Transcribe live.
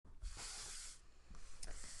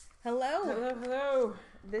Hello. Hello, hello.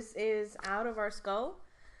 This is Out of Our Skull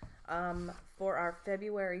for our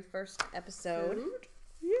February 1st episode. Food?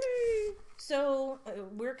 Yay! So,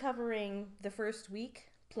 we're covering the first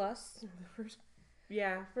week plus. The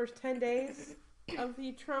first 10 days of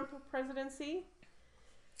the Trump presidency.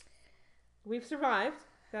 We've survived.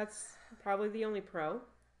 That's probably the only pro.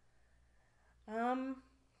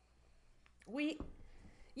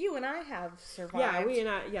 You and I have survived.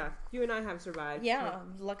 You and I have survived. Yeah,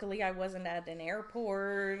 luckily I wasn't at an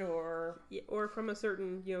airport or from a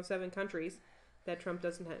certain, 7 countries that Trump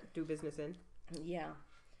doesn't do business in. Yeah.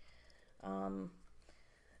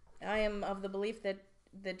 I am of the belief that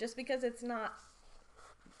just because it's not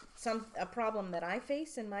a problem that I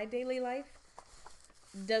face in my daily life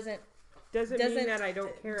doesn't mean that I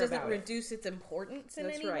don't care about it. Doesn't reduce its importance in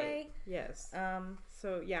any way. Yes.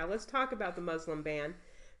 So let's talk about the Muslim ban,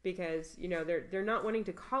 because they're not wanting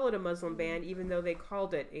to call it a Muslim ban, even though they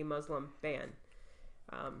called it a Muslim ban.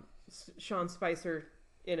 Sean Spicer,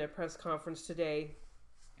 in a press conference today,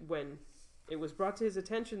 when it was brought to his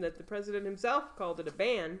attention that the president himself called it a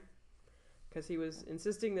ban, because he was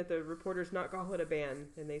insisting that the reporters not call it a ban,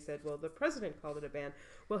 and they said, well, the president called it a ban.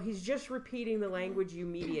 Well, he's just repeating the language you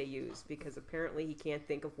media use, because apparently he can't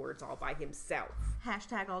think of words all by himself.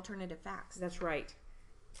 Hashtag alternative facts. That's right.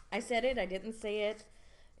 I said it, I didn't say it.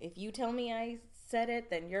 If you tell me I said it,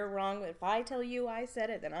 then you're wrong. If I tell you I said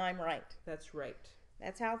it, then I'm right. That's right.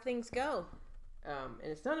 That's how things go. And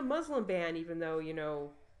it's not a Muslim ban, even though,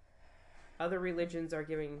 other religions are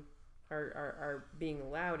being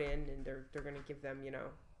allowed in, and they're going to give them,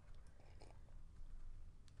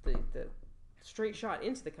 the straight shot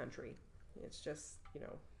into the country. It's just,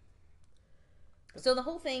 So the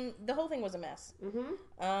whole thing was a mess.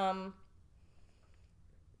 Mm-hmm.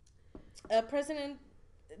 President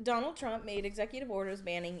Donald Trump made executive orders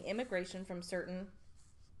banning immigration from certain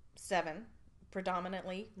 7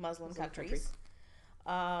 predominantly Muslim countries.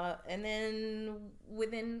 And then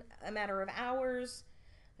within a matter of hours,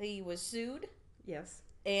 he was sued. Yes.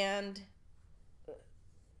 And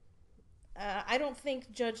I don't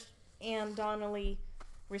think Judge Ann Donnelly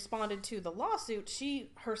responded to the lawsuit. She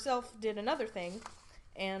herself did another thing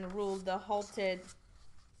and ruled the halted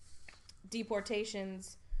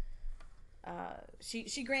deportations.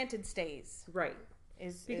 She granted stays. Right.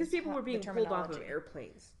 Because people were being pulled off of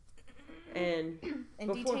airplanes. And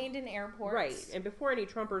detained in airports. Right. And before any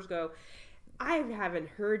Trumpers go, I haven't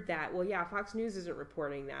heard that. Well, yeah, Fox News isn't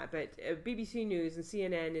reporting that, but BBC News and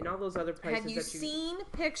CNN and all those other places. Have you seen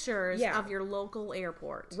pictures of your local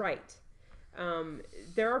airport? Right.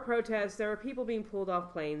 There are protests. There are people being pulled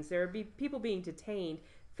off planes. There are people being detained.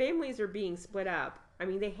 Families are being split up. I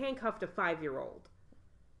mean, they handcuffed a 5-year-old.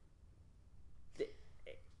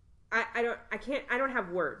 I don't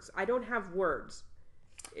have words. I don't have words.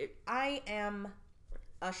 I am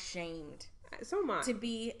ashamed. So am I. To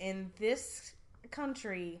be in this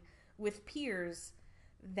country with peers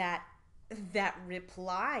that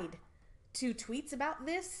replied to tweets about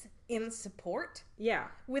this in support. Yeah.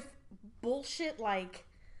 With bullshit like,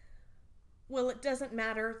 well, it doesn't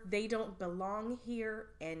matter. They don't belong here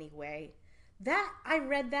anyway. That I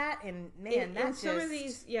read that, and man, in some of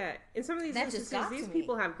these instances, these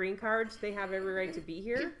people have green cards. They have every right to be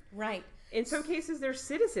here. Right. In some cases, they're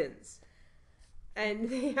citizens, and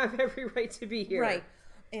they have every right to be here. Right.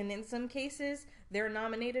 And in some cases, they're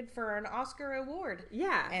nominated for an Oscar award.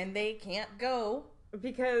 Yeah. And they can't go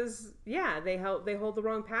because they hold the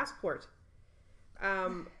wrong passport.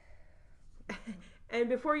 And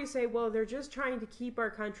before you say, well, they're just trying to keep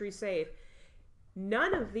our country safe.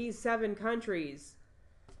 None of these 7 countries,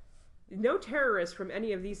 no terrorist from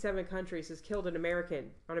any of these 7 countries has killed an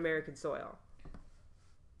American on American soil.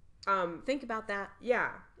 Think about that. Yeah.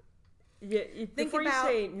 Think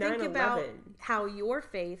about how your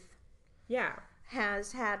faith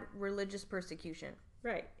has had religious persecution.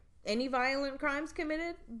 Right. Any violent crimes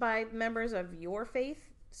committed by members of your faith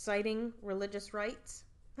citing religious rights?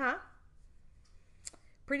 Huh?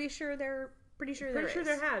 Pretty sure there has.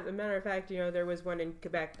 As a matter of fact, there was one in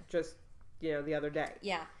Quebec just, the other day.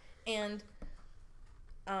 Yeah. And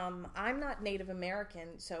I'm not Native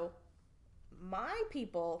American, so my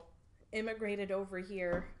people immigrated over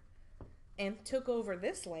here and took over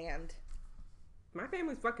this land. My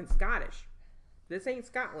family's fucking Scottish. This ain't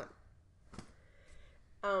Scotland.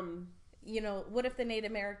 What if the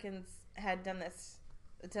Native Americans had done this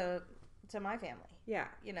to my family? Yeah.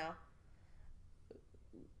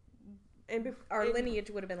 Our lineage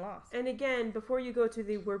would have been lost. And again, before you go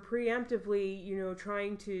to we're preemptively,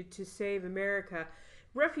 trying to save America,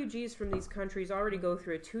 refugees from these countries already go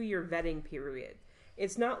through a 2-year vetting period.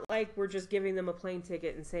 It's not like we're just giving them a plane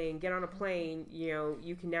ticket and saying, get on a plane,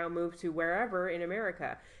 you can now move to wherever in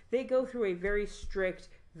America. They go through a very strict,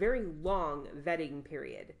 very long vetting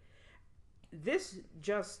period. This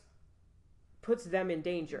just puts them in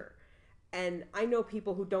danger. And I know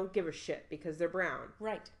people who don't give a shit because they're brown.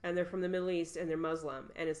 Right. And they're from the Middle East and they're Muslim.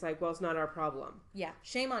 And it's like, well, it's not our problem. Yeah.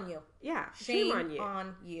 Shame on you. Yeah. Shame on you.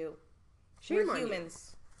 on you. Shame We're on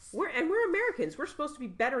humans. You. We're Americans. We're supposed to be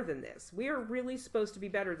better than this. We are really supposed to be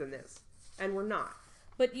better than this. And we're not.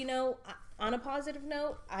 But, on a positive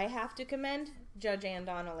note, I have to commend Judge Ann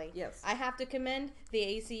Donnelly. Yes. I have to commend the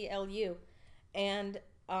ACLU and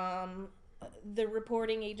the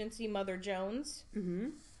reporting agency Mother Jones. Mm-hmm.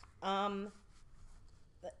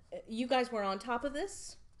 You guys were on top of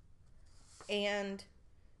this and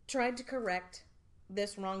tried to correct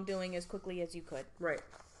this wrongdoing as quickly as you could. Right.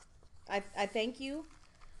 I thank you,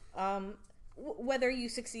 whether you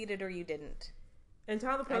succeeded or you didn't. And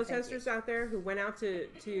to all the protesters out there who went out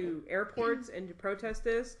to airports and to protest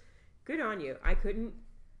this, good on you. I couldn't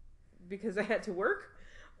because I had to work,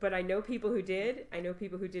 but I know people who did. I know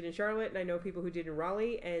people who did in Charlotte, and I know people who did in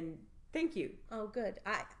Raleigh, and thank you. Oh, good.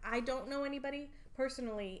 I don't know anybody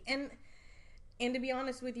personally, and to be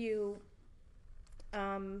honest with you,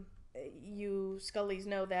 you Scullys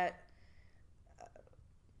know that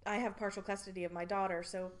I have partial custody of my daughter,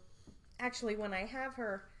 so actually when I have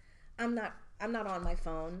her, I'm not on my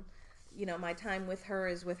phone. My time with her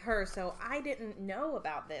is with her, so I didn't know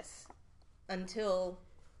about this until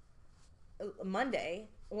Monday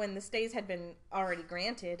when the stays had been already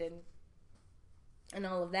granted and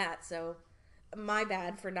all of that. So my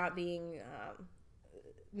bad for not being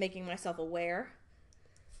making myself aware.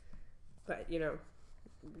 But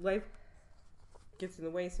life gets in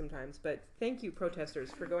the way sometimes. But thank you,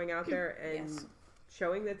 protesters, for going out there and Yes.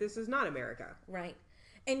 showing that this is not America. Right.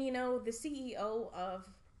 And the CEO of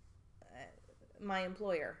my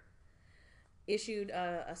employer issued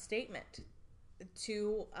a statement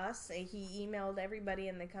to us. He emailed everybody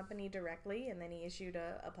in the company directly, and then he issued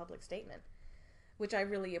a public statement, which I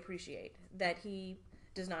really appreciate, that he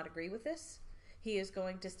does not agree with this. He is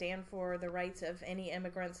going to stand for the rights of any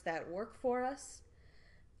immigrants that work for us.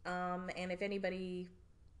 And if anybody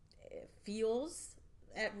feels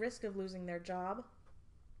at risk of losing their job,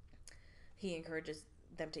 he encourages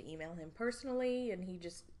them to email him personally, and he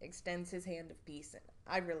just extends his hand of peace. And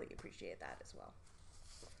I really appreciate that as well.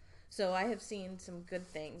 So I have seen some good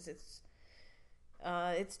things. It's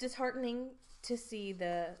disheartening to see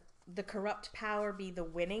the corrupt power be the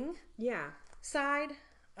winning side.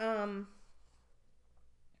 And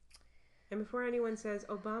before anyone says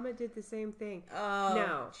Obama did the same thing, Oh,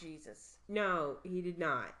 no, Jesus. no, he did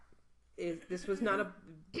not. This was not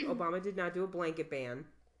Obama did not do a blanket ban.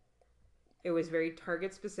 It was very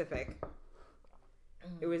target specific.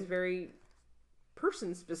 It was very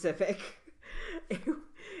person specific.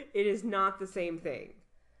 It is not the same thing.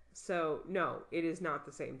 So, no, it is not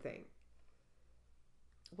the same thing.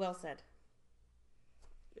 Well said.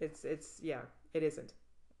 It isn't.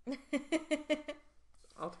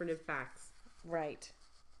 Alternative facts. Right.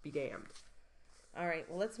 Be damned. All right,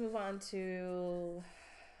 well, let's move on to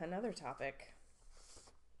another topic.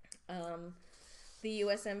 The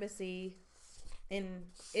U.S. Embassy in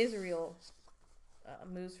Israel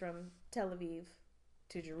moves from Tel Aviv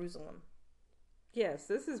to Jerusalem. Yes,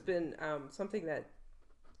 this has been something that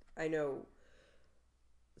I know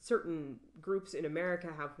certain groups in America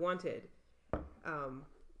have wanted,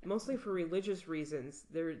 mostly for religious reasons.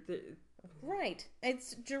 Right.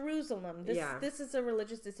 It's Jerusalem. This is a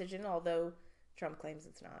religious decision, although Trump claims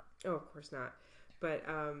it's not. Oh, of course not. But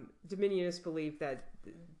Dominionists believe that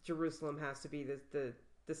Jerusalem has to be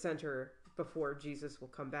the center before Jesus will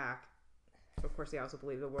come back. Of course, they also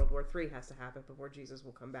believe that World War III has to happen before Jesus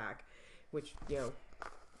will come back, which,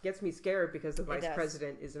 gets me scared because the vice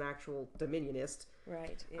president is an actual Dominionist.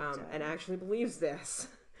 Right. And actually believes this.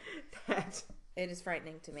 That it is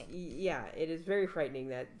frightening to me. Yeah, it is very frightening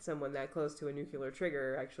that someone that close to a nuclear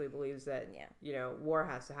trigger actually believes that, war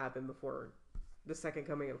has to happen before the second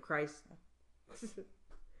coming of Christ.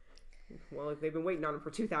 Well, if they've been waiting on him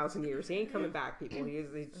for 2,000 years, he ain't coming back, people.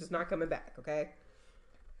 He's just not coming back, okay?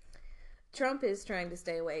 Trump is trying to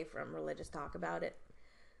stay away from religious talk about it.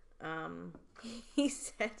 He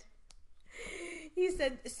said,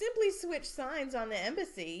 simply switch signs on the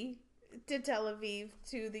embassy to Tel Aviv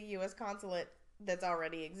to the U.S. consulate that's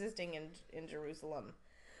already existing in Jerusalem.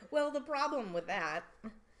 Well, the problem with that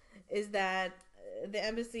is that the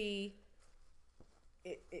embassy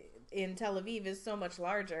in Tel Aviv is so much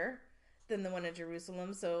larger than the one in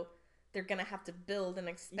Jerusalem, so they're going to have to build and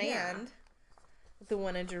expand The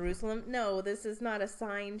one in Jerusalem? No, this is not a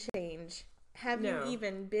sign change. Have No. you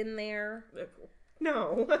even been there?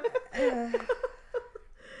 No.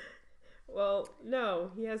 Well,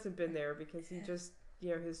 no, he hasn't been there because he just,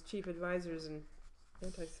 his chief advisor's an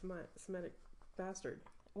anti-Semitic bastard.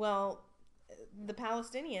 Well, the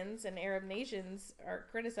Palestinians and Arab nations are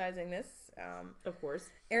criticizing this. Of course.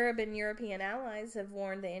 Arab and European allies have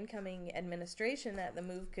warned the incoming administration that the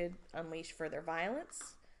move could unleash further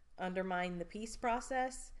violence, undermine the peace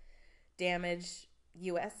process, damage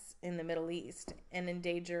U.S. in the Middle East, and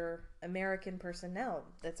endanger American personnel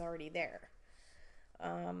that's already there.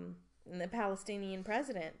 And the Palestinian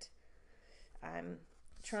president, I'm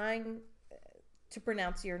trying to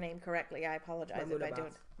pronounce your name correctly. I apologize if I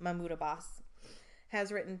don't. Mahmoud Abbas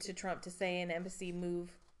has written to Trump to say an embassy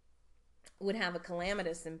move would have a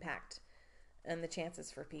calamitous impact on the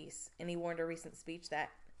chances for peace. And he warned a recent speech that,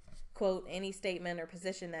 quote, any statement or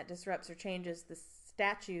position that disrupts or changes the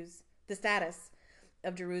status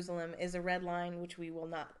of Jerusalem is a red line which we will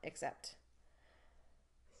not accept.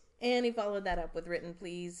 And he followed that up with written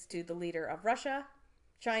pleas to the leader of Russia,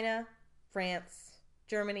 China, France,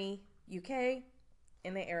 Germany, UK,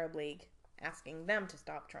 and the Arab League, asking them to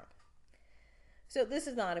stop Trump. So this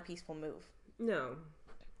is not a peaceful move. No.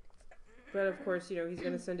 But of course, he's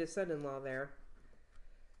going to send his son-in-law there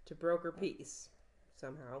to broker peace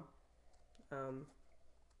somehow. I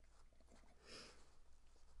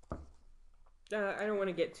don't want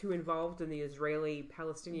to get too involved in the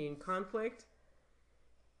Israeli-Palestinian conflict.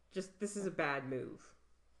 Just, this is a bad move.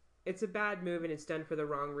 It's a bad move, and it's done for the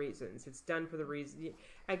wrong reasons. It's done for the reason...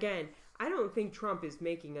 Again, I don't think Trump is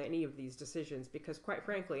making any of these decisions because, quite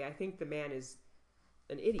frankly, I think the man is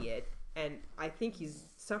an idiot, and I think he's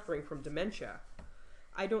suffering from dementia.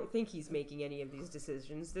 I don't think he's making any of these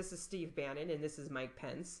decisions. This is Steve Bannon, and this is Mike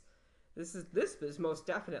Pence. This is most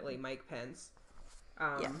definitely Mike Pence.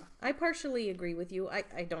 Yeah, I partially agree with you.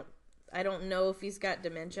 I don't know if he's got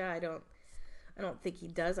dementia. I don't think he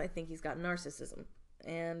does. I think he's got narcissism.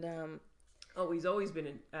 And he's always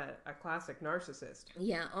been a classic narcissist.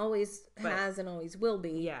 Yeah, always has and always will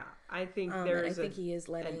be. Yeah, I think he is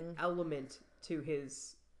letting an element to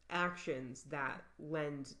his actions that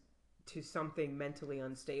lend to something mentally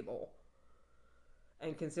unstable.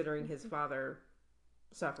 And considering his father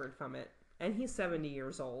suffered from it, and he's 70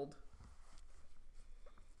 years old,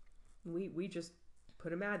 we just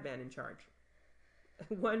put a madman in charge.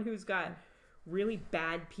 One who's got really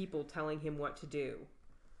bad people telling him what to do.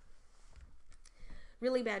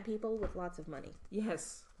 Really bad people with lots of money.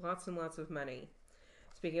 Yes, lots and lots of money.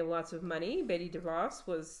 Speaking of lots of money, Betsy DeVos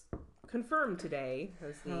was confirmed today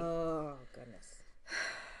as the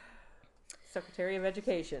Secretary of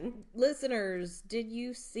Education. Listeners, did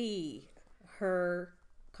you see her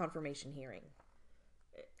confirmation hearing?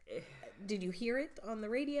 Did you hear it on the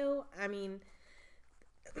radio? I mean,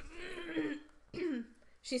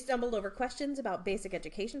 she stumbled over questions about basic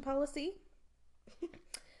education policy.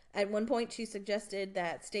 At one point, she suggested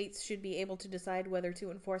that states should be able to decide whether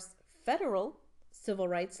to enforce federal civil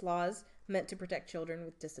rights laws meant to protect children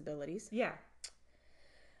with disabilities. Yeah.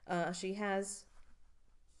 She has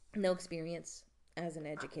no experience as an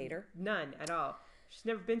educator. None at all. She's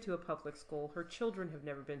never been to a public school. Her children have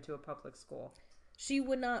never been to a public school. She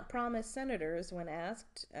would not promise senators when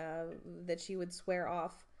asked that she would swear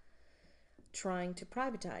off trying to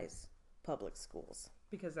privatize public schools.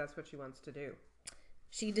 Because that's what she wants to do.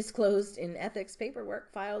 She disclosed in ethics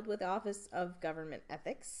paperwork filed with the Office of Government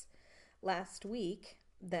Ethics last week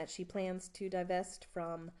that she plans to divest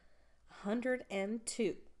from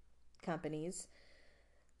 102 companies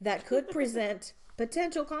that could present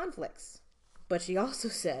potential conflicts. But she also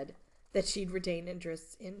said that she'd retain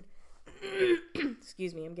interests in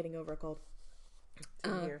excuse me, I'm getting over a cold.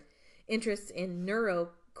 Interests in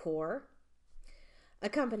NeuroCore, a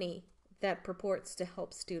company that purports to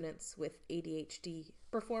help students with ADHD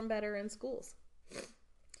perform better in schools.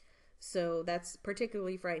 So that's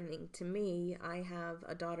particularly frightening to me. I have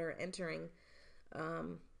a daughter entering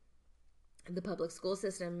the public school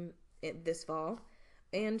system this fall,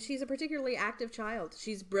 and she's a particularly active child.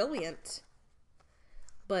 She's brilliant.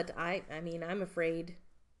 But I'm afraid...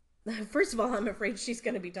 First of all, I'm afraid she's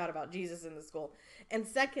going to be taught about Jesus in the school. And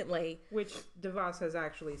secondly... Which DeVos has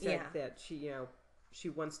actually said that she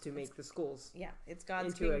wants to make the schools it's God's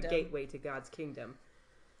into kingdom. A gateway to God's kingdom.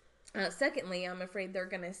 Secondly, I'm afraid they're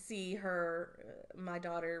going to see my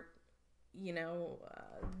daughter,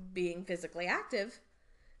 being physically active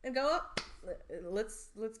and go,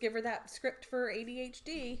 let's give her that script for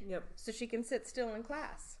ADHD so she can sit still in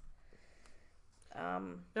class.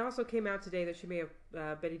 It also came out today that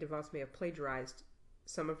Betsy DeVos may have plagiarized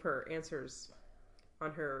some of her answers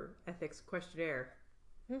on her ethics questionnaire.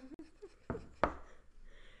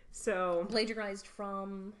 So plagiarized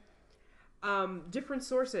from different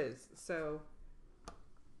sources. So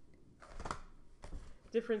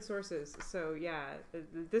yeah,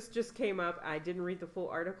 this just came up. I didn't read the full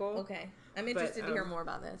article. Okay, I'm interested to hear more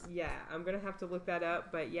about this. Yeah, I'm gonna have to look that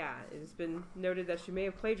up. But yeah, it's been noted that she may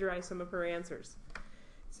have plagiarized some of her answers.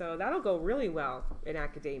 So that'll go really well in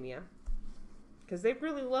academia, because they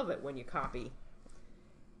really love it when you copy.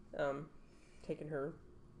 Taking her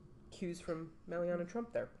cues from Melania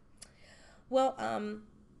Trump there. Well,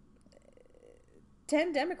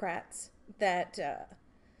 10 Democrats that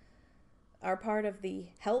are part of the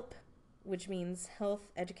HELP, which means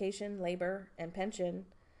health, education, labor, and pension.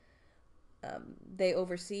 They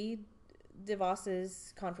oversee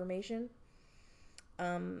DeVos's confirmation.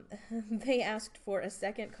 They asked for a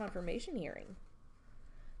second confirmation hearing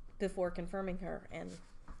before confirming her, and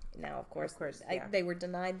now, of course, yeah. they were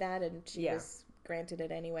denied that, and she was granted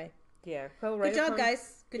it anyway. Yeah. Well, Good job,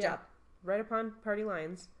 guys. Good job. Right upon party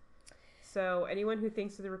lines. So anyone who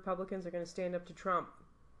thinks that the Republicans are going to stand up to Trump,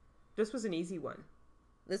 this was an easy one.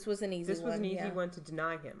 This was an easy one to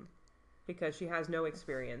deny him, because she has no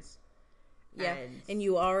experience. Yeah, and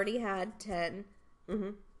you already had 10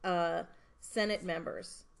 Senate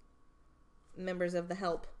members of the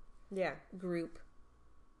HELP group,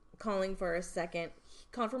 calling for a second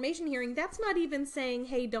confirmation hearing. That's not even saying,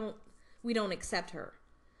 hey, we don't accept her.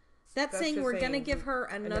 That's saying we're going to give her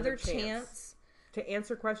another chance to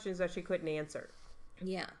answer questions that she couldn't answer.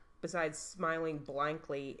 Yeah. Besides smiling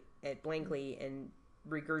blankly and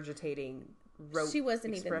regurgitating rote She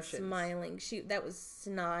wasn't expressions. even smiling. That was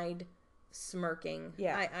snide smirking.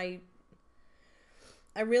 Yeah.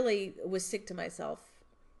 I really was sick to myself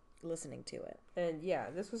listening to it. And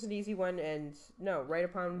yeah, this was an easy one, and no, right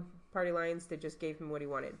upon party lines, they just gave him what he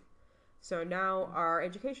wanted. So now our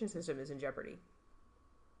education system is in jeopardy.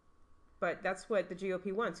 But that's what the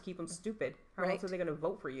GOP wants, keep them stupid. How else are they going to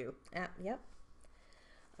vote for you? Yep.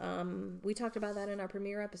 We talked about that in our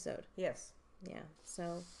premiere episode. Yes. Yeah,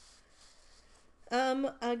 so...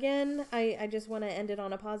 again, I just want to end it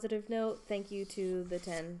on a positive note. Thank you to the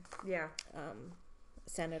 10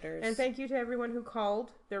 senators. And thank you to everyone who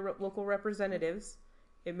called their local representatives.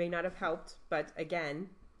 It may not have helped, but again,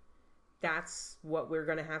 that's what we're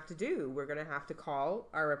going to have to do. We're going to have to call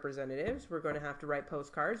our representatives. We're going to have to write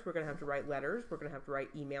postcards. We're going to have to write letters. We're going to have to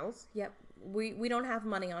write emails. Yep. We don't have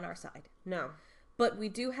money on our side. No. But we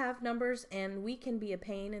do have numbers, and we can be a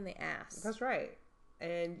pain in the ass. That's right.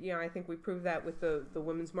 And, I think we proved that with the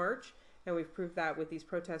Women's March, and we've proved that with these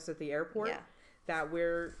protests at the airport. Yeah. That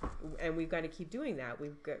we've got to keep doing that.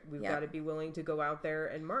 We've got to be willing to go out there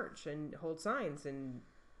and march and hold signs and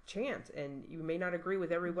chant. And you may not agree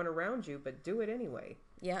with everyone around you, but do it anyway.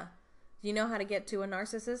 Yeah. You know how to get to a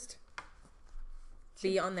narcissist?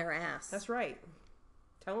 Be on their ass. That's right.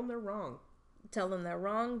 Tell them they're wrong. Tell them they're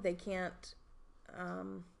wrong. They can't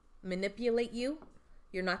manipulate you.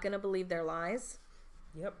 You're not going to believe their lies.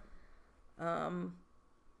 Yep.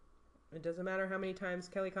 It doesn't matter how many times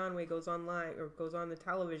Kelly Conway goes online or goes on the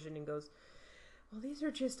television and goes, well, these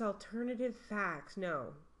are just alternative facts. No.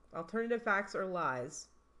 Alternative facts are lies.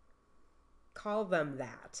 Call them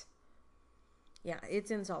that. Yeah,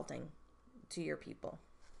 it's insulting to your people.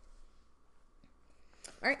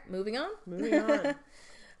 All right, moving on. Moving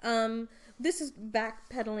on. This is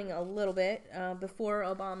backpedaling a little bit. Before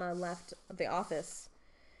Obama left the office,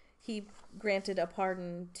 he granted a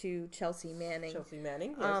pardon to Chelsea Manning. Chelsea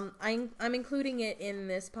Manning, yes. I'm including it in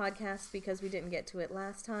this podcast because we didn't get to it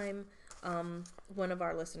last time. One of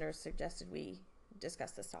our listeners suggested we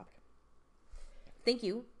discuss this topic. Thank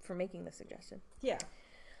you for making the suggestion. Yeah.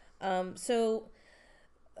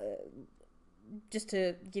 Just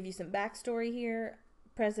to give you some backstory here,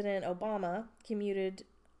 President Obama commuted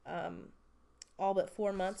all but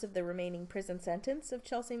 4 months of the remaining prison sentence of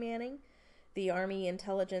Chelsea Manning, the Army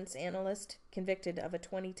intelligence analyst convicted of a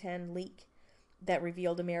 2010 leak that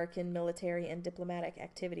revealed American military and diplomatic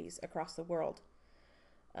activities across the world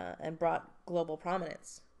and brought global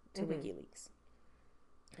prominence to WikiLeaks.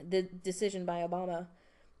 The decision by Obama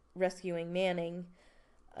rescuing Manning,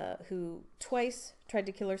 who twice tried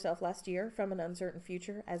to kill herself last year from an uncertain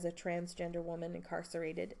future as a transgender woman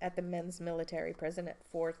incarcerated at the men's military prison at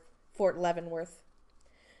Fort Leavenworth.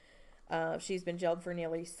 She's been jailed for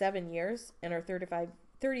nearly 7 years, and her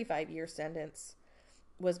 35-year sentence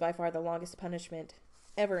was by far the longest punishment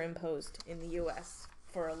ever imposed in the U.S.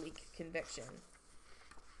 for a leak conviction.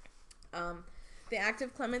 The act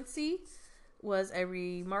of clemency was a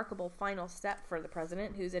remarkable final step for the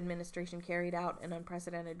president, whose administration carried out an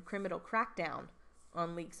unprecedented criminal crackdown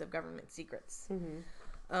on leaks of government secrets.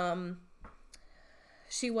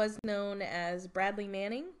 She was known as Bradley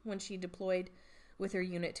Manning when she deployed with her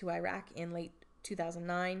unit to Iraq in late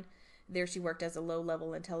 2009. There she worked as a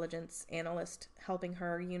low-level intelligence analyst, helping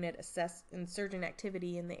her unit assess insurgent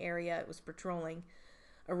activity in the area it was patrolling,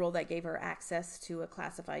 a role that gave her access to a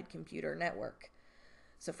classified computer network.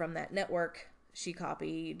 So from that network, she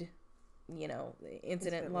copied, the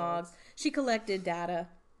incident logs. She collected data.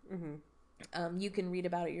 Mm-hmm. You can read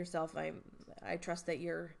about it yourself. I trust that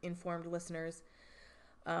you're informed listeners.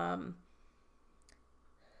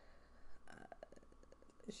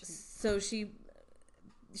 So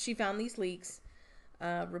she found these leaks,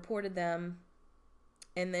 reported them,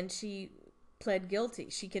 and then she pled guilty.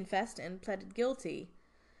 She confessed and pleaded guilty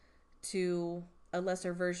to a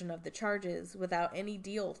lesser version of the charges without any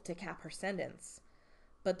deal to cap her sentence.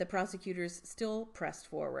 But the prosecutors still pressed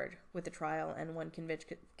forward with the trial and won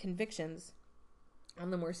convictions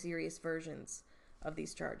on the more serious versions of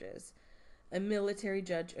these charges. A military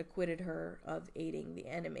judge acquitted her of aiding the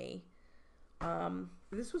enemy.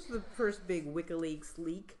 This was the first big WikiLeaks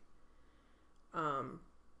leak.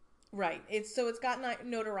 Right. It's got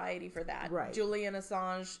notoriety for that. Right. Julian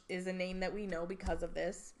Assange is a name that we know because of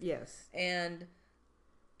this. Yes. And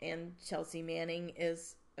Chelsea Manning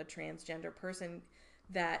is a transgender person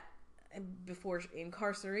that, before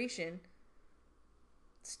incarceration,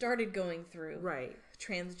 started going through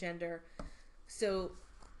transgender. So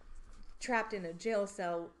trapped in a jail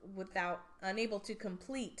cell unable to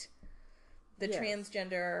complete the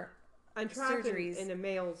transgender surgeries in a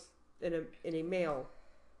male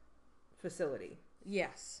facility.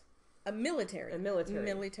 Yes, a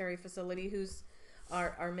military facility who's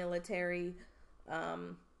our military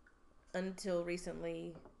until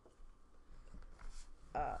recently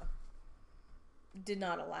did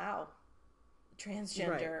not allow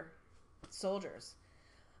transgender soldiers.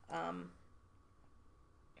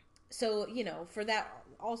 So, for that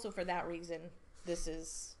reason,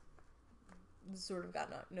 this sort of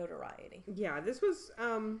got notoriety. Yeah, this was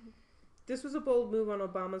a bold move on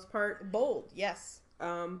Obama's part. Bold, yes.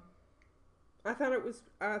 I thought it was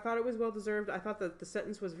well deserved. I thought that the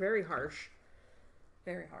sentence was very harsh.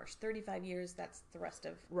 Very harsh. 35 years, that's the rest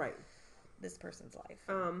of this person's life.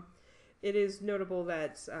 It is notable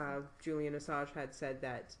that Julian Assange had said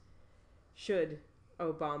that should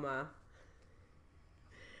Obama...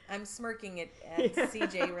 I'm smirking at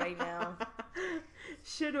CJ right now.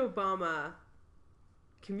 Should Obama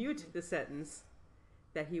commute the sentence,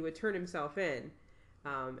 that he would turn himself in,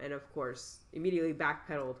 and of course immediately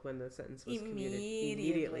backpedaled when the sentence was commuted.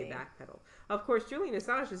 Immediately backpedaled. Of course, Julian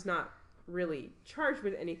Assange is not really charged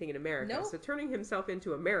with anything in America, so turning himself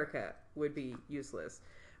into America would be useless.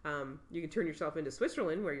 You can turn yourself into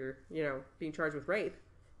Switzerland, where you're being charged with rape.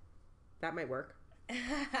 That might work.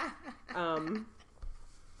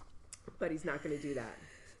 But he's not going to do that.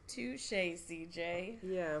 Touche, CJ.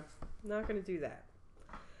 Yeah, not going to do that.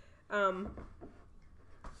 I'm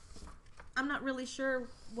not really sure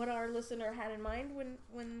what our listener had in mind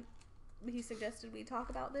when he suggested we talk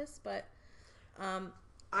about this, but I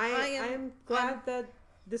am glad that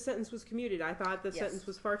the sentence was commuted. I thought the sentence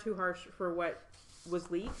was far too harsh for what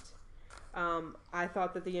was leaked. I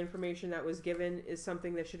thought that the information that was given is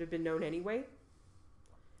something that should have been known anyway.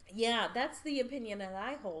 Yeah, that's the opinion that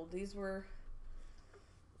I hold. These were...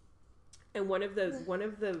 And one of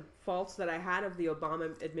the faults that I had of the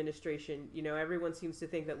Obama administration, everyone seems to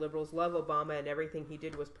think that liberals love Obama and everything he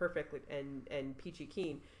did was perfect and peachy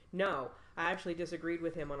keen. No, I actually disagreed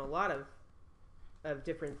with him on a lot of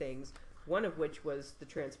different things, one of which was the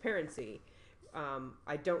transparency.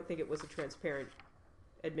 I don't think it was a transparent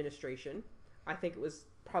administration. I think it was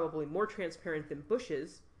probably more transparent than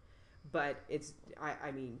Bush's. But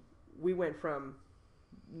we went from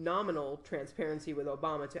nominal transparency with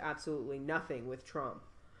Obama to absolutely nothing with Trump.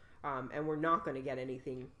 And we're not going to get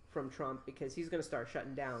anything from Trump because he's going to start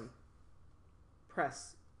shutting down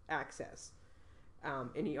press access.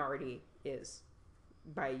 And he already is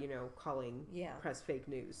by, calling press fake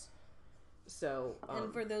news. So,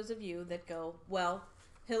 and for those of you that go, well,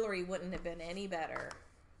 Hillary wouldn't have been any better.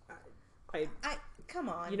 I come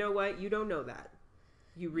on. You know what? You don't know that.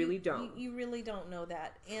 You really don't. You really don't know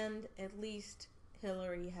that. And at least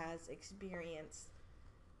Hillary has experience.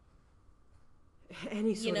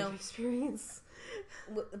 Any sort of experience.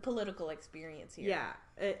 Political experience here.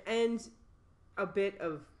 Yeah. And a bit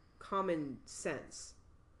of common sense.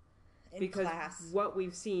 And because class. What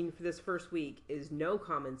we've seen for this first week is no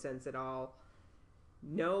common sense at all.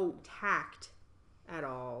 No tact at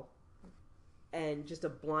all. And just a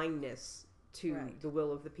blindness to the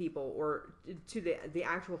will of the people, or to the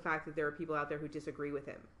actual fact that there are people out there who disagree with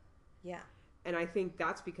him. Yeah. And I think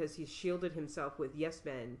that's because he's shielded himself with yes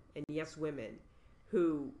men and yes women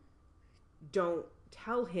who don't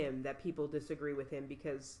tell him that people disagree with him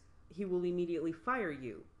because he will immediately fire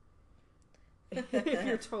you if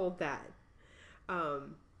you're told that.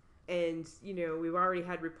 And, you know, we've already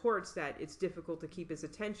had reports that it's difficult to keep his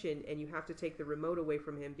attention and you have to take the remote away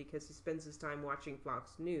from him because he spends his time watching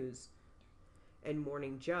Fox News and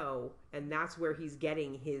Morning Joe, and that's where he's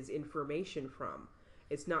getting his information from.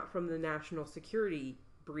 It's not from the national security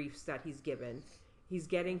briefs that he's given. He's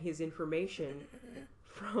getting his information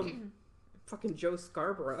from fucking Joe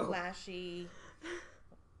Scarborough. Flashy,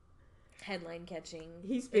 headline catching.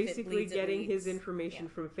 He's basically getting his information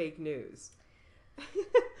from fake news.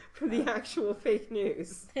 From the actual fake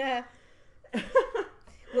news.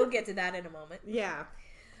 We'll get to that in a moment. Yeah.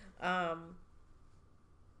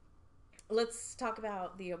 Let's talk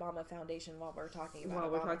about the Obama Foundation while we're talking about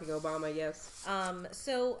While we're talking Obama, yes.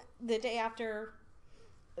 So the day after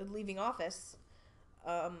leaving office,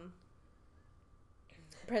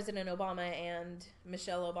 President Obama and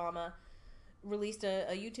Michelle Obama released a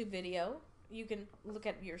YouTube video. You can look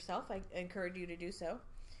at it yourself. I encourage you to do so.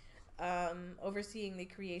 Overseeing the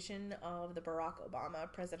creation of the Barack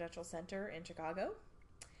Obama Presidential Center in Chicago,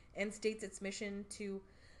 and states its mission to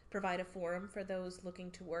provide a forum for those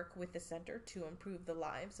looking to work with the center to improve the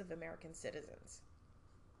lives of American citizens.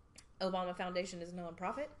 Obama Foundation is a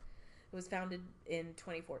nonprofit. It was founded in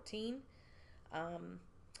 2014.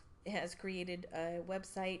 It has created a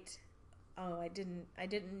website. Oh, I didn't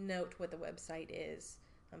note what the website is.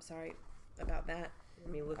 I'm sorry about that.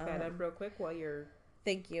 Let me look that up real quick while you're...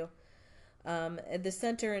 Thank you. The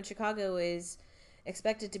center in Chicago is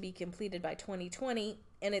expected to be completed by 2020,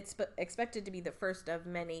 and it's expected to be the first of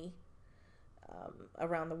many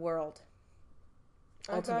around the world.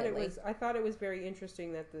 I thought it was very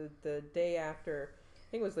interesting that the day after,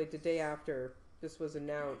 I think it was like the day after this was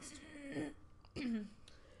announced.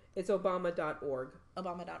 It's Obama.org.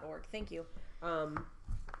 Obama.org. Thank you.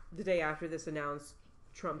 The day after this announced,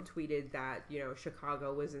 Trump tweeted that, you know,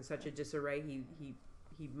 Chicago was in such a disarray, he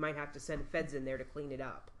might have to send feds in there to clean it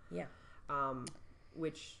up. Yeah.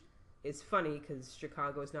 Which is funny because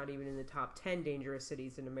Chicago is not even in the top 10 dangerous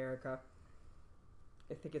cities in America.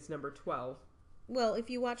 I think it's number 12. Well, if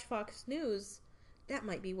you watch Fox News, that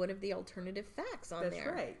might be one of the alternative facts on there. That's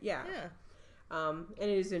right. Yeah. Yeah. And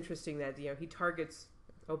it is interesting that, you know, he targets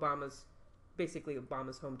basically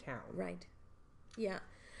Obama's hometown. Right. Yeah.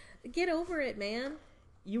 Get over it, man.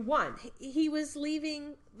 You won. He was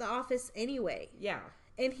leaving the office anyway. Yeah.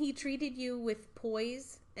 And he treated you with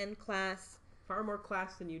poise and class. Far more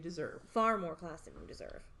class than you deserve. Far more class than you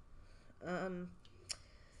deserve.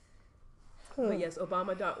 But yes,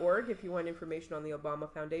 Obama.org if you want information on the Obama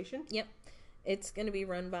Foundation. Yep. It's going to be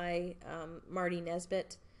run by Marty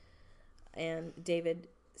Nesbitt and David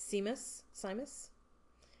Simus.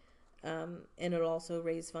 And it'll also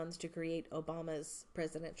raise funds to create Obama's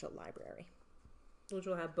presidential library. Which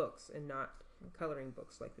will have books and not coloring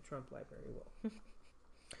books like the Trump library will.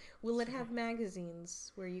 Will it have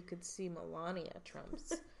magazines where you could see Melania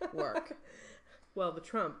Trump's work? Well, the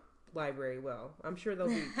Trump library will. I'm sure they'll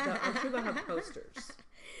have posters.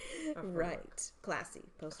 Right. Classy.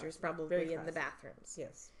 Posters probably in the bathrooms.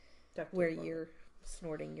 Yes. Where you're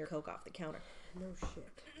snorting your Coke off the counter. No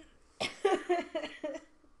shit.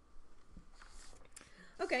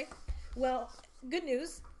 Okay. Well, good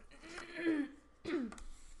news.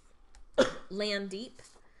 Land Deep,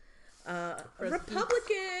 a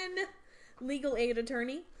Republican legal aid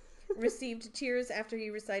attorney, received cheers after he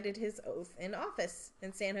recited his oath in office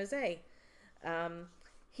in San Jose.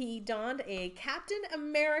 He donned a Captain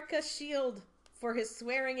America shield for his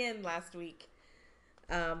swearing in last week.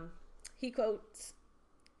 He quotes,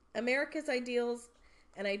 "America's ideals,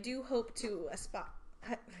 and I do hope to aspire..."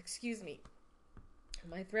 Excuse me.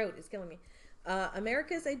 My throat is killing me.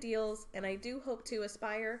 America's ideals, and I do hope to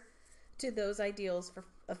aspire to those ideals for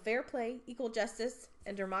a fair play, equal justice,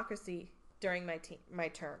 and democracy during my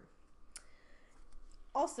term.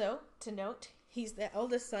 Also, to note, he's the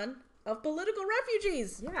eldest son of political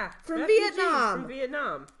refugees. Yeah. From Vietnam. From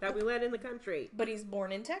Vietnam that we let in the country. But he's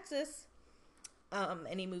born in Texas,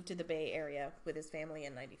 and he moved to the Bay Area with his family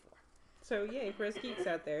in '94. So, yay for us geeks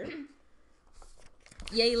out there.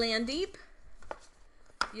 Yay, Land Deep.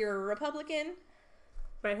 You're a Republican.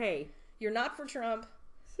 But hey. You're not for Trump.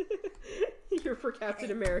 You're for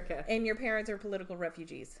Captain America. And your parents are political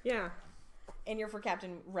refugees. Yeah. And you're for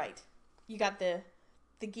Captain... Right. You got the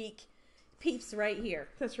geek peeps right here.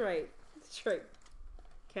 That's right. That's right.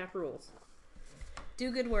 Cap rules.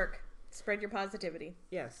 Do good work. Spread your positivity.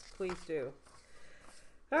 Yes, please do.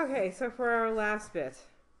 Okay, so for our last bit.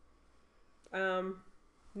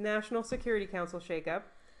 National Security Council shakeup.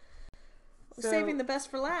 Saving the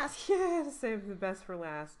best for last. Yeah, save the best for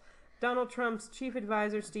last. Donald Trump's chief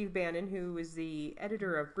advisor, Steve Bannon, who was the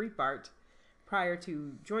editor of Breitbart prior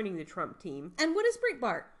to joining the Trump team. And what is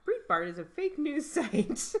Breitbart? Breitbart is a fake news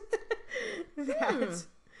site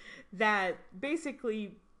that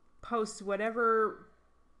basically posts whatever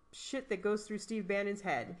shit that goes through Steve Bannon's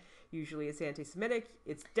head. Usually it's anti-Semitic.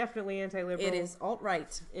 It's definitely anti-liberal. It is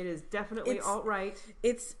alt-right. It is definitely alt-right.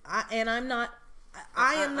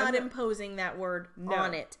 I am not imposing that word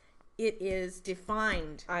on it. It is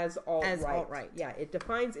defined as alt-right. As alt-right. Yeah, it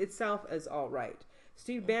defines itself as alt-right.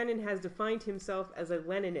 Steve Bannon has defined himself as a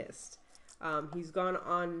Leninist. He's gone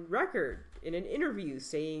on record in an interview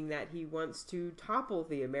saying that he wants to topple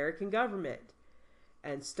the American government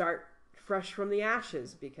and start fresh from the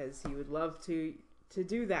ashes because he would love to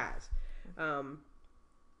do that.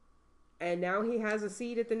 And now he has a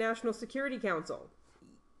seat at the National Security Council.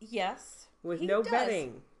 Yes. With no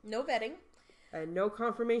vetting. No vetting. And no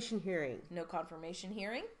confirmation hearing. No confirmation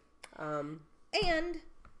hearing. And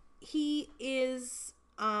he is,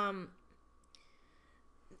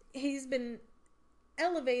 he's been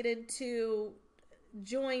elevated to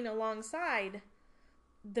join alongside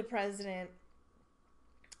the president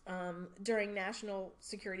during National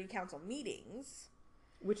Security Council meetings.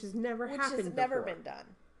 Which has never happened before. Never been done.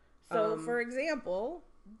 So, for example,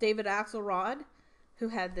 David Axelrod, who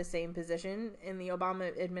had the same position in the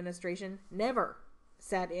Obama administration, never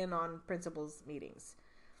sat in on principals meetings.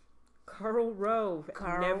 Karl Rove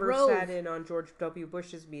never sat in on George W.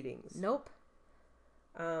 Bush's meetings. Nope.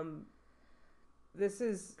 This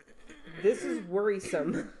is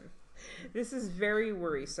worrisome. This is very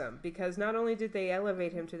worrisome because not only did they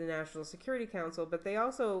elevate him to the National Security Council, but they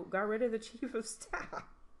also got rid of the chief of staff.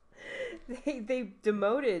 They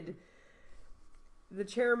demoted the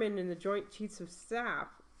chairman and the joint chiefs of staff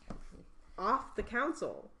off the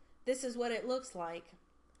council. This is what it looks like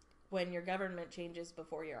when your government changes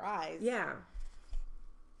before your eyes. Yeah.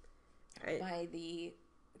 By the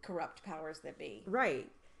corrupt powers that be. Right.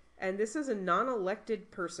 And this is a non-elected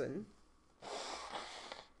person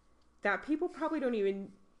that people probably don't even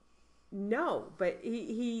know, but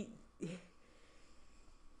he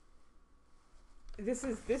this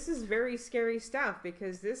is very scary stuff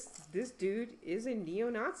because this dude is a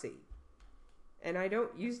neo-Nazi. And I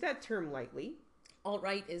don't use that term lightly.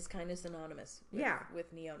 Alt-right is kind of synonymous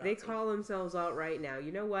with neo-Nazi. They call themselves alt-right now.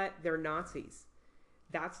 You know what? They're Nazis.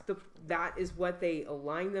 That is what they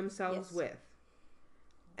align themselves with.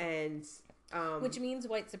 And which means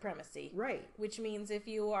white supremacy. Right. Which means if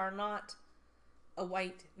you are not a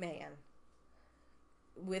white man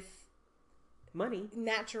with money,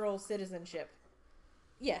 natural citizenship,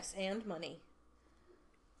 yes, and money,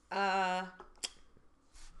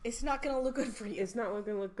 it's not going to look good for you. It's not going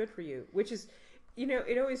to look good for you. Which is,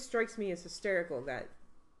 it always strikes me as hysterical that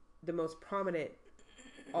the most prominent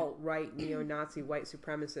alt-right neo-Nazi white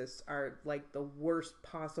supremacists are like the worst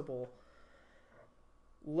possible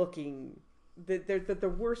looking. They're the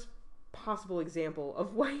worst possible example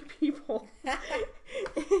of white people.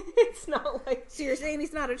 It's not like... So you're saying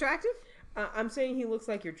he's not attractive? I'm saying he looks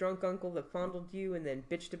like your drunk uncle that fondled you and then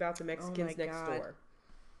bitched about the Mexicans next door.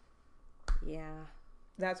 Yeah.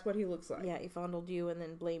 That's what he looks like. Yeah, he fondled you and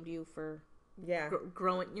then blamed you for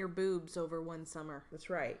growing your boobs over one summer. That's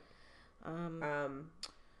right.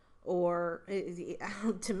 Or,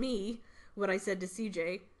 to me, what I said to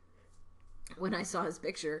CJ when I saw his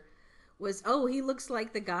picture was, he looks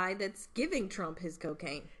like the guy that's giving Trump his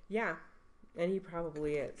cocaine. Yeah, and he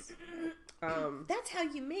probably is. That's how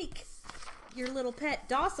you make your little pet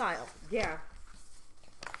docile. Yeah.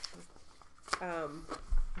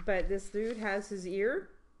 But this dude has his ear,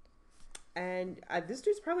 and this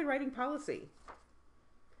dude's probably writing policy.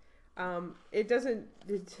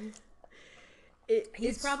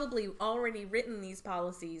 He's probably already written these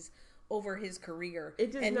policies over his career,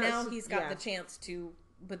 now he's got the chance to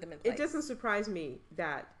put them in place. It doesn't surprise me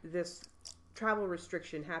that this travel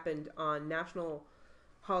restriction happened on National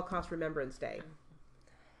Holocaust Remembrance Day,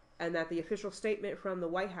 and that the official statement from the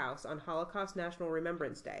White House on Holocaust National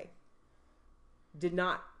Remembrance Day did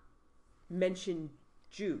not mention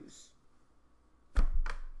Jews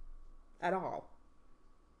at all.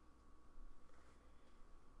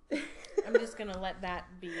 I'm just going to let that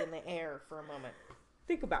be in the air for a moment.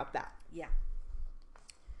 Think about that. Yeah.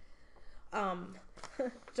 John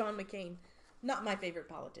McCain, not my favorite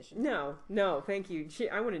politician. No, thank you.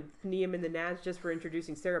 I want to knee him in the nads just for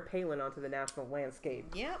introducing Sarah Palin onto the national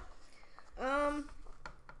landscape. Yep.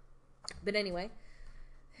 But anyway,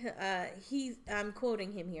 I'm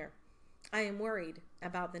quoting him here. I am worried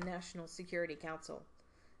about the National Security Council.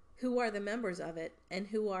 Who are the members of it, and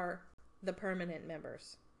who are the permanent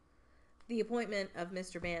members? The appointment of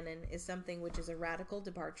Mr. Bannon is something which is a radical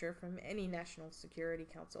departure from any National Security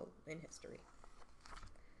Council in history.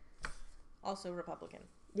 Also Republican.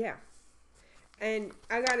 Yeah. And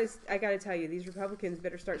I gotta tell you, these Republicans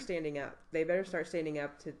better start standing up. They better start standing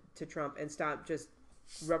up to Trump and stop just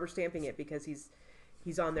rubber stamping it because he's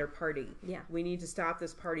on their party. Yeah. We need to stop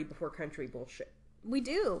this party before country bullshit. We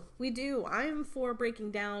do. I'm for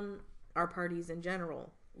breaking down our parties in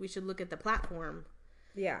general. We should look at the platform.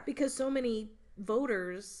 Yeah. Because so many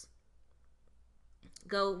voters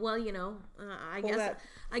go, well, I guess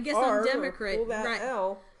I'm Democrat. Pull that right.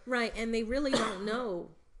 L. Right, and they really don't know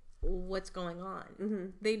what's going on. Mm-hmm.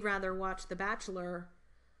 They'd rather watch The Bachelor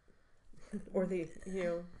or The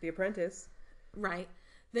Apprentice, right,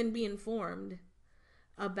 than be informed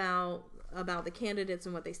about the candidates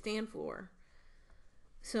and what they stand for.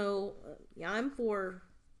 So, yeah, I'm for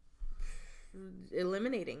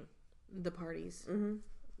eliminating the parties. Mm-hmm.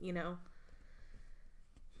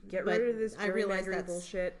 Get But rid of this I realize gerrymandering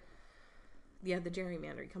bullshit. Yeah, the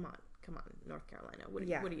gerrymandering. Come on, North Carolina. What are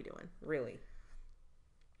you doing? Really?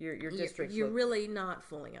 Your districts You're really not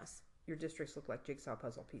fooling us. Your districts look like jigsaw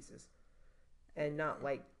puzzle pieces, and not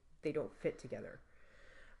like they don't fit together.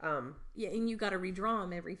 Yeah, and you got to redraw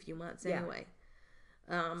them every few months anyway.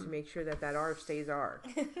 To make sure that R stays R.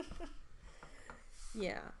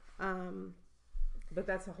 Yeah. But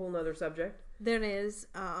that's a whole nother subject. There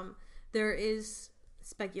is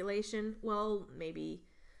speculation. Well, maybe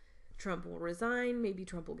Trump will resign. Maybe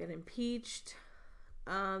Trump will get impeached.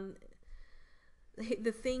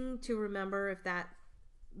 The thing to remember, if that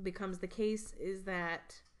becomes the case, is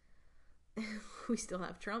that we still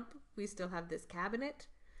have Trump. We still have this cabinet.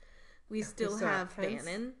 We still have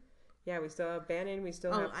Bannon. Yeah, we still have Bannon. We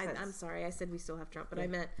still have Pence. I'm sorry. I said we still have Trump, but I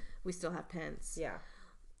meant we still have Pence. Yeah.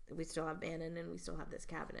 We still have Bannon, and we still have this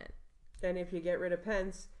cabinet. And if you get rid of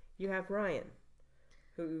Pence, you have Ryan,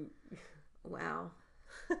 who... Wow.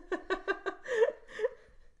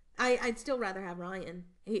 I'd still rather have Ryan.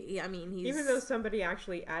 He's... Even though somebody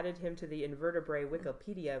actually added him to the invertebrate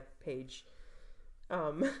Wikipedia page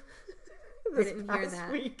I didn't hear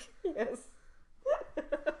that. Week. Yes.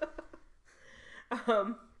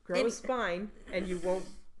 Grow a spine and you won't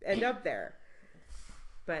end up there.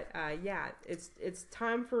 But yeah, it's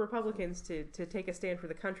time for Republicans to take a stand for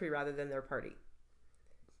the country rather than their party.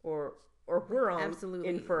 Or we're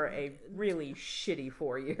in for a really shitty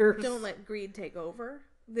 4 years. Don't let greed take over.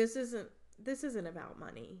 This isn't about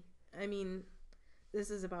money. I mean, this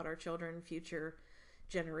is about our children, future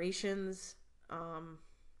generations.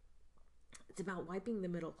 It's about wiping the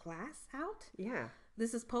middle class out. Yeah.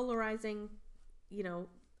 This is polarizing,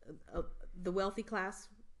 the wealthy class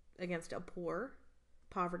against a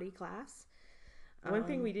poverty class. One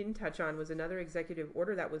thing we didn't touch on was another executive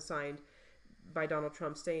order that was signed by Donald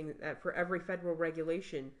Trump saying that for every federal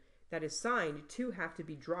regulation that is signed, 2 have to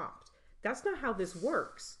be dropped. That's not how this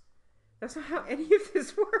works. That's not how any of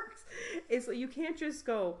this works. It's you can't just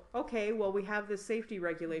go, okay, well, we have this safety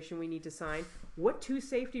regulation we need to sign. What 2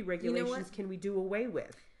 safety regulations can we do away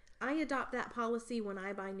with? I adopt that policy when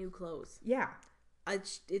I buy new clothes. Yeah.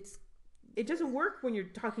 It doesn't work when you're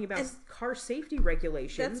talking about car safety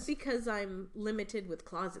regulations. That's because I'm limited with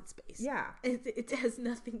closet space. Yeah. It has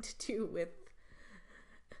nothing to do with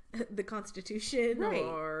the Constitution, right.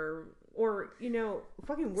 or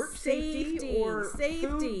fucking work safety or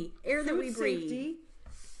food, air that we breathe. Safety.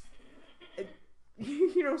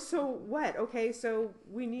 So what? Okay, so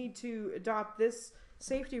we need to adopt this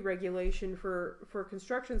safety regulation for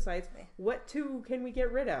construction sites. What 2 can we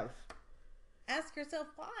get rid of? Ask yourself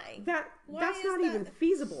why. That's not even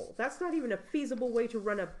feasible. That's not even a feasible way to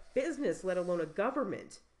run a business, let alone a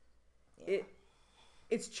government. Yeah.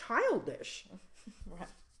 It's childish. Right.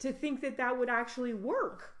 To think that would actually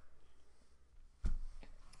work.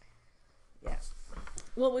 Yes.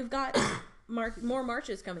 Well, we've got more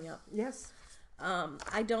marches coming up. Yes.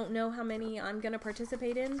 I don't know how many I'm going to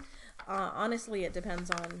participate in. Honestly, it depends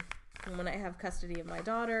on when I have custody of my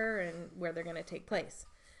daughter and where they're going to take place.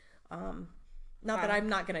 Not that I'm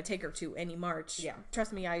not going to take her to any march. Yeah.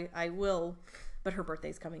 Trust me, I will. But her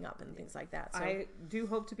birthday's coming up and things like that. So. I do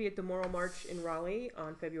hope to be at the Moral March in Raleigh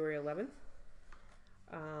on February 11th.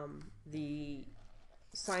 The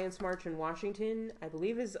Science March in Washington, I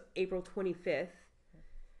believe, is April 25th.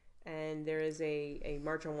 And there is a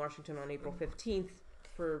march on Washington on April 15th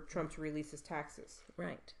for Trump to release his taxes.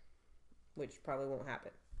 Right. Which probably won't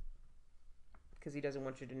happen. Because he doesn't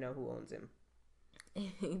want you to know who owns him.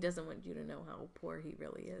 He doesn't want you to know how poor he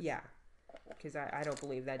really is. Yeah. because I don't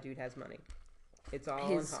believe that dude has money. It's all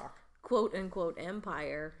His on Hawk. quote unquote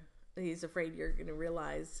empire. He's afraid you're going to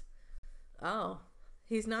realize, oh,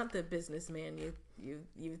 he's not the businessman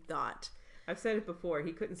you thought. I've said it before.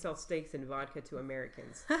 He couldn't sell steaks and vodka to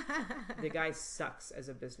Americans. The guy sucks as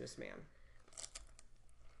a businessman.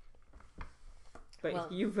 But Well,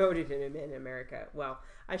 you voted him in America. Well,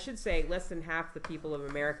 I should say less than half the people of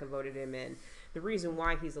America voted him in. The reason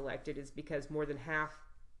why he's elected is because more than half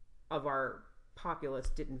of our populace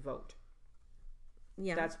didn't vote.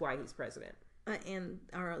 yeah, That's why he's president. and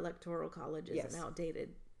our electoral college is Yes. an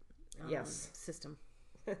outdated Yes. system.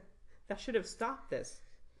 That should have stopped this.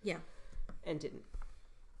 Yeah. And didn't.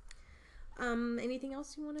 Anything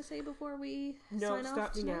else you want to say before we No, sign off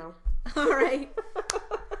stop me tonight? now. All right.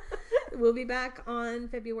 We'll be back on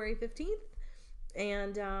February 15th.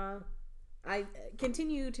 And I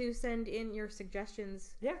continue to send in your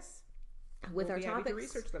suggestions Yes. with We'll our be happy topics. to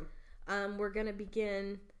research them. We're going to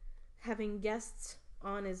begin having guests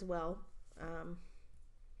on as well.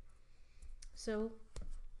 So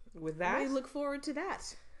With that, we look forward to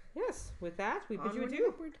that. yes, with that, we bid you Onward and adieu.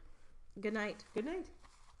 upward. Good night. Good night.